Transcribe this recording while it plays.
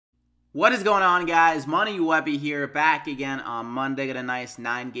What is going on, guys? Money Webby here, back again on Monday. Got a nice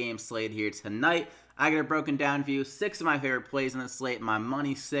 9-game slate here tonight. I got it broken down for you. 6 of my favorite plays in the slate, my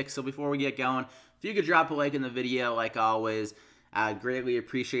money 6. So before we get going, if you could drop a like in the video, like always, I'd greatly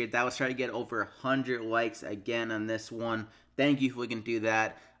appreciate that. Let's try to get over 100 likes again on this one. Thank you if we can do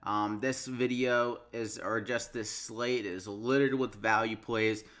that. This video just this slate is littered with value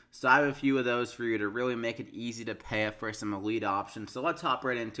plays. So I have a few of those for you to really make it easy to pay up for some elite options. So let's hop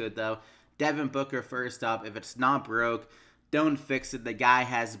right into it though. Devin Booker first up. If it's not broke, don't fix it. The guy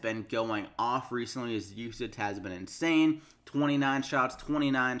has been going off recently. His usage has been insane. 29 shots,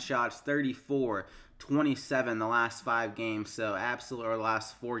 34, 27 the last 5 games. So absolutely, or the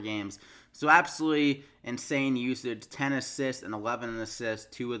last 4 games. So absolutely insane usage. 10 assists and 11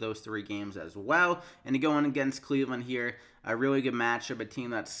 assists, 2 of those 3 games as well. And going against Cleveland here, a really good matchup, a team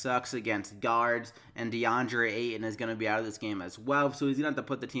that sucks against guards, and DeAndre Ayton is going to be out of this game as well, so he's going to have to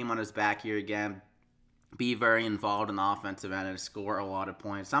put the team on his back here again, be very involved in the offensive end, and score a lot of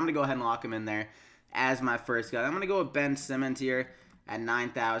points. So I'm going to go ahead and lock him in there as my first guy. I'm going to go with Ben Simmons here at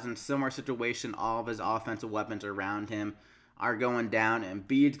 9,000. Similar situation, all of his offensive weapons around him are going down.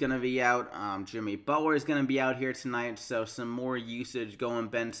 Embiid's going to be out. Jimmy Butler is going to be out here tonight, so some more usage going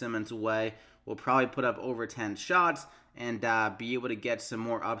Ben Simmons' way. We'll probably put up over 10 shots and be able to get some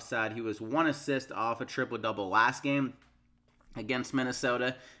more upside. He was 1 assist off a triple-double last game against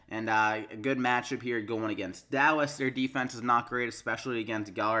Minnesota, and a good matchup here going against Dallas. Their defense is not great, especially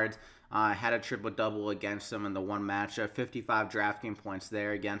against guards. Had a triple-double against them in the one matchup, 55 DraftKings points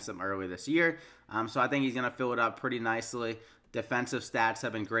there against them early this year. So I think he's going to fill it up pretty nicely. Defensive stats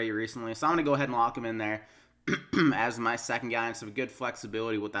have been great recently, so I'm going to go ahead and lock him in there as my second guy, and some good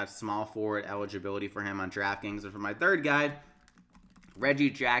flexibility with that small forward eligibility for him on DraftKings. And for my third guy,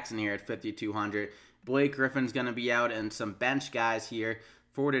 Reggie Jackson here at 5,200. Blake Griffin's going to be out, and some bench guys here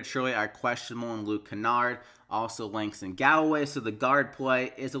for Detroit are questionable, and Luke Kennard, also Langston Galloway. So the guard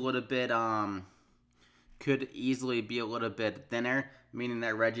play is a little bit, could easily be a little bit thinner, meaning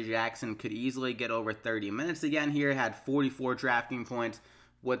that Reggie Jackson could easily get over 30 minutes again here, had 44 DraftKings points.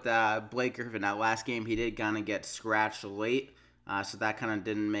 With Blake Griffin, that last game, he did kind of get scratched late, so that kind of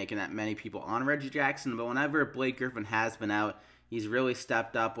didn't make that many people on Reggie Jackson. But whenever Blake Griffin has been out, he's really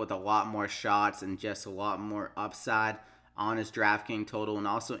stepped up with a lot more shots and just a lot more upside on his DraftKings total. And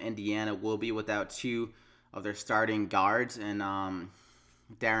also Indiana will be without 2 of their starting guards, and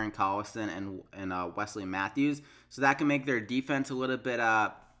Darren Collison and Wesley Matthews. So that can make their defense a little bit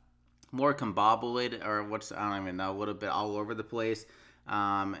more combobulated, or I don't even know, a little bit all over the place.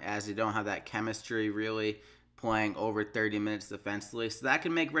 As they don't have that chemistry really playing over 30 minutes defensively. So that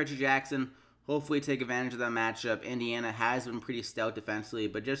can make Reggie Jackson hopefully take advantage of that matchup. Indiana has been pretty stout defensively,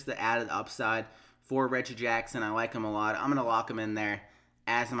 but just the added upside for Reggie Jackson, I like him a lot. I'm going to lock him in there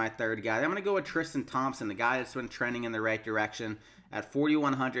as my third guy. I'm going to go with Tristan Thompson, the guy that's been trending in the right direction. At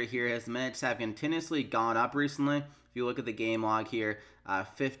 4,100 here, his minutes have continuously gone up recently. If you look at the game log here,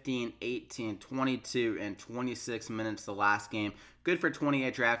 15, 18, 22, and 26 minutes the last game. Good for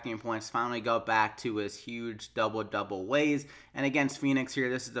 28 DraftKings points. Finally got back to his huge double-double ways. And against Phoenix here,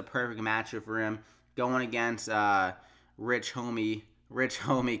 this is a perfect matchup for him. Going against Rich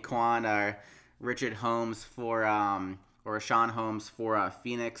Homie Quan, or Richard Holmes for or Sean Holmes for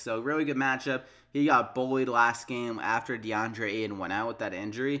Phoenix. So really good matchup. He got bullied last game after DeAndre Ayton went out with that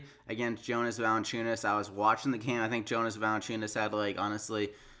injury against Jonas Valanciunas. I was watching the game. I think Jonas Valanciunas had, like, honestly,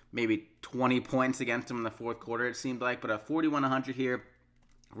 maybe 20 points against him in the fourth quarter, it seemed like. But at 4,100 here,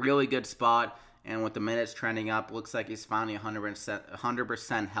 really good spot. And with the minutes trending up, looks like he's finally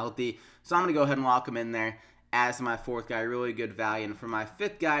 100% healthy. So I'm going to go ahead and lock him in there as my fourth guy. Really good value. And for my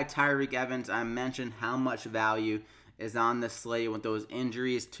fifth guy, Tyreke Evans, I mentioned how much value is on this slate with those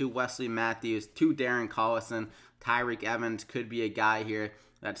injuries to Wesley Matthews, to Darren Collison. Tyreke Evans could be a guy here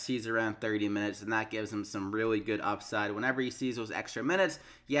that sees around 30 minutes, and that gives him some really good upside. Whenever he sees those extra minutes,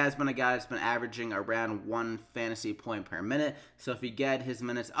 he has been a guy that's been averaging around 1 fantasy point per minute. So if you get his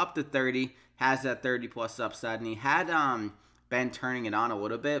minutes up to 30, has that 30-plus upside. And he had been turning it on a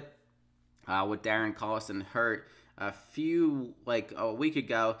little bit with Darren Collison hurt a week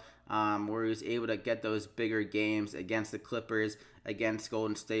ago, where he was able to get those bigger games against the Clippers, against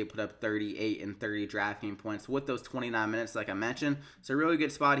Golden State, put up 38 and 30 DraftKings points with those 29 minutes, like I mentioned. So a really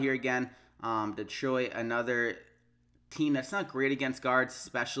good spot here again. Detroit, another team that's not great against guards,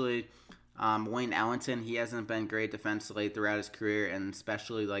 especially Wayne Ellington. He hasn't been great defensively throughout his career, and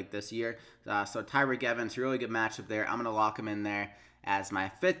especially like this year. So Tyreke Evans, really good matchup there. I'm going to lock him in there as my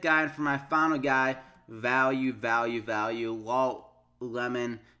fifth guy. And for my final guy, value, Walt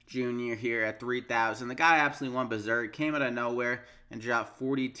Lemon Jr. here at 3,000. The guy absolutely went berserk, came out of nowhere and dropped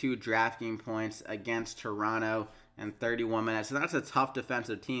 42 DraftKings points against Toronto in 31 minutes. So that's a tough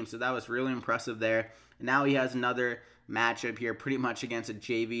defensive team. So that was really impressive there. And now he has another matchup here pretty much against a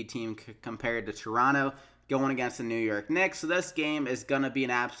JV team compared to Toronto going against the New York Knicks. So this game is going to be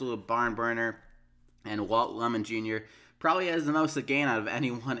an absolute barn burner. And Walt Lemon Jr. probably has the most to gain out of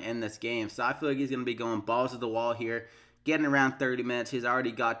anyone in this game. So I feel like he's going to be going balls to the wall here, getting around 30 minutes. He's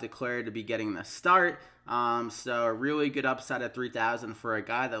already got declared to be getting the start. So a really good upside at 3,000 for a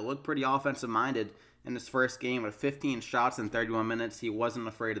guy that looked pretty offensive-minded in his first game with 15 shots in 31 minutes. He wasn't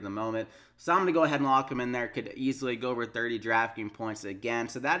afraid of the moment. So I'm going to go ahead and lock him in there. Could easily go over 30 DraftKings points again.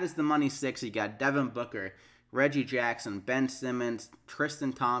 So that is the money 6. You got Devin Booker, Reggie Jackson, Ben Simmons,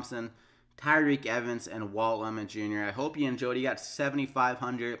 Tristan Thompson, Tyreek Evans, and Walt Lemon Jr. I hope you enjoyed. You got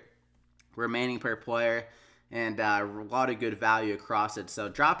 7,500 remaining per player and a lot of good value across it. So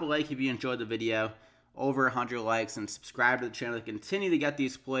drop a like if you enjoyed the video, over 100 likes, and subscribe to the channel to continue to get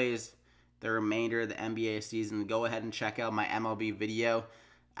these plays the remainder of the NBA season. Go ahead and check out my MLB video.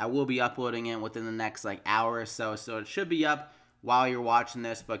 I will be uploading it within the next hour or so, so it should be up while you're watching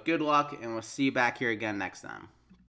this. But good luck, and we'll see you back here again next time.